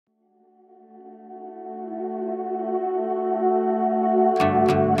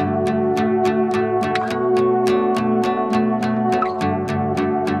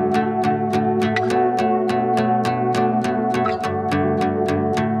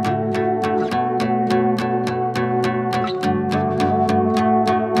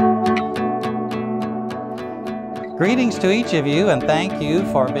Greetings to each of you, and thank you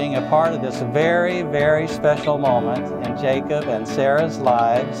for being a part of this very, very special moment in Jacob and Sarah's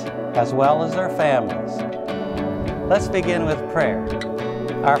lives, as well as their families. Let's begin with prayer.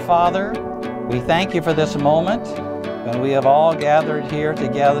 Our Father, we thank you for this moment when we have all gathered here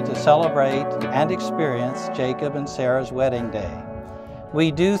together to celebrate and experience Jacob and Sarah's wedding day.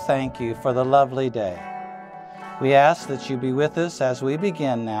 We do thank you for the lovely day. We ask that you be with us as we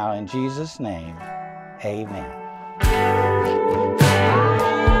begin now in Jesus' name. Amen.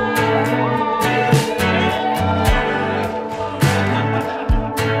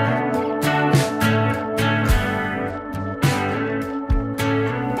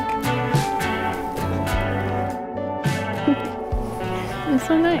 It's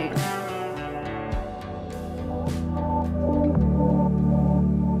so nice.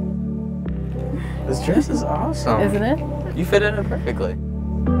 This dress is awesome. Isn't it? You fit in it perfectly.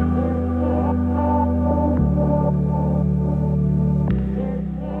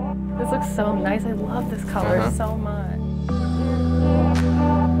 This looks so nice. I love this color so much.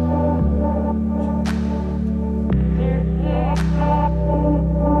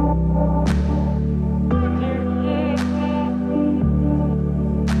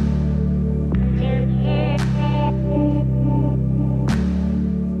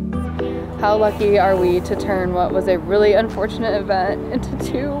 How lucky are we to turn what was a really unfortunate event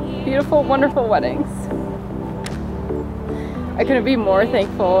into two beautiful, wonderful weddings. I couldn't be more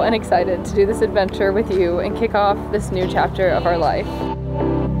thankful and excited to do this adventure with you and kick off this new chapter of our life.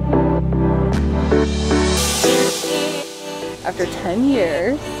 After 10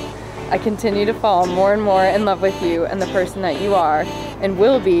 years, I continue to fall more and more in love with you and the person that you are and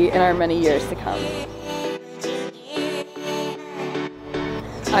will be in our many years to come.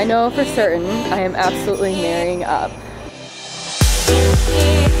 I know for certain I am absolutely marrying up.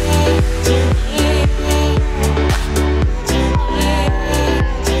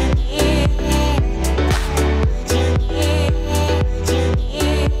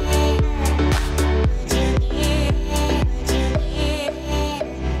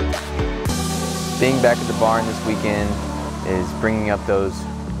 Being back at the barn this weekend is bringing up those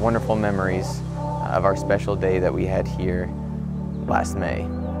wonderful memories of our special day that we had here last May.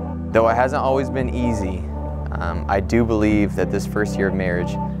 Though it hasn't always been easy, I do believe that this first year of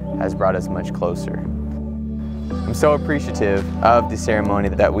marriage has brought us much closer. I'm so appreciative of the ceremony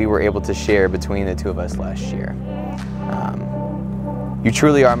that we were able to share between the two of us last year. You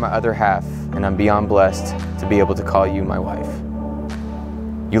truly are my other half, and I'm beyond blessed to be able to call you my wife.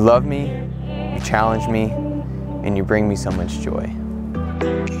 You love me, you challenge me, and you bring me so much joy.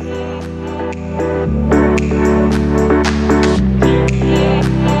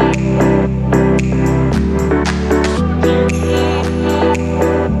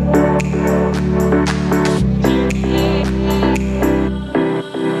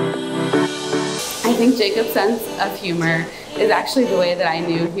 I think Jacob's sense of humor is actually the way that I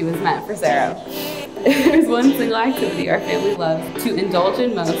knew he was meant for Sarah. If there's one single activity our family loves to indulge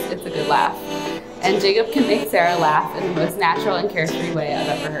in most, it's a good laugh. And Jacob can make Sarah laugh in the most natural and carefree way I've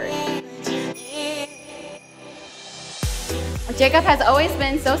ever heard. Jacob has always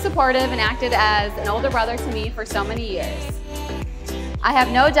been so supportive and acted as an older brother to me for so many years. I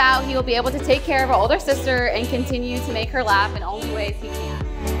have no doubt he will be able to take care of our older sister and continue to make her laugh in only ways he can.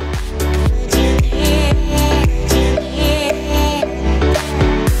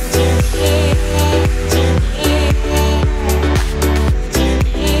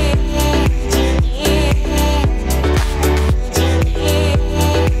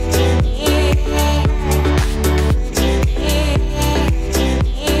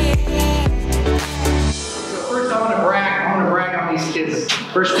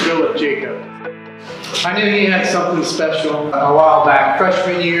 First to go with Jacob. I knew he had something special a while back.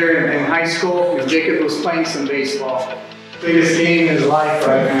 Freshman year in high school, Jacob was playing some baseball. Biggest game in his life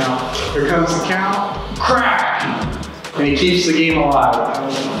right now. Here comes the count, crack! And he keeps the game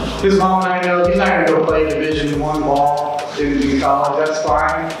alive. His mom and I know he's not going to go play Division I ball in college, that's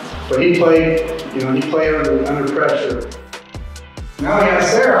fine. But he played, he played under pressure. Now we got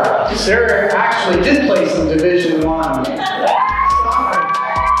Sara. Sara actually did play some Division I.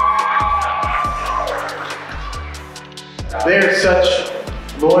 They're such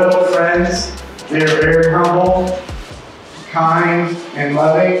loyal friends. They're very humble, kind, and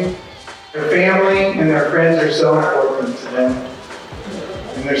loving. Their family and their friends are so important to them.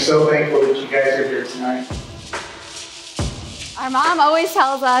 And they're so thankful that you guys are here tonight. Our mom always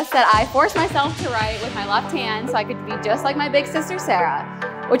tells us that I force myself to write with my left hand so I could be just like my big sister Sara,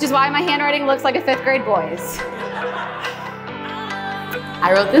 which is why my handwriting looks like a 5th grade boy's.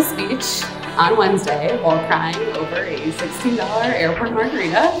 I wrote this speech on Wednesday while crying over a $16 airport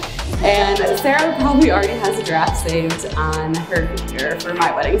margarita. And Sara probably already has a draft saved on her computer for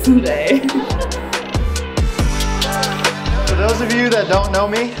my wedding someday. For those of you that don't know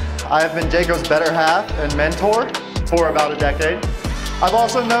me, I have been Jacob's better half and mentor for about a decade. I've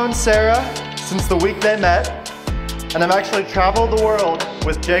also known Sara since the week they met, and I've actually traveled the world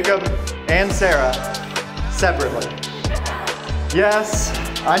with Jacob and Sara separately. Yes,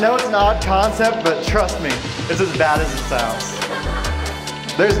 I know it's an odd concept, but trust me, it's as bad as it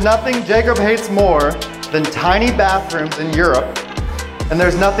sounds. There's nothing Jacob hates more than tiny bathrooms in Europe, and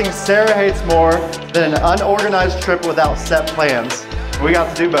there's nothing Sara hates more than an unorganized trip without set plans. We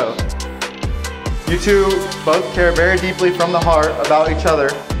got to do both. You two both care very deeply from the heart about each other,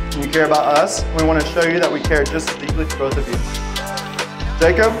 and you care about us. We want to show you that we care just as deeply for both of you.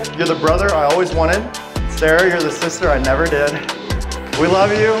 Jacob, you're the brother I always wanted. Sara, you're the sister I never did. We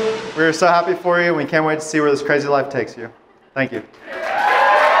love you. We're so happy for you. We can't wait to see where this crazy life takes you. Thank you.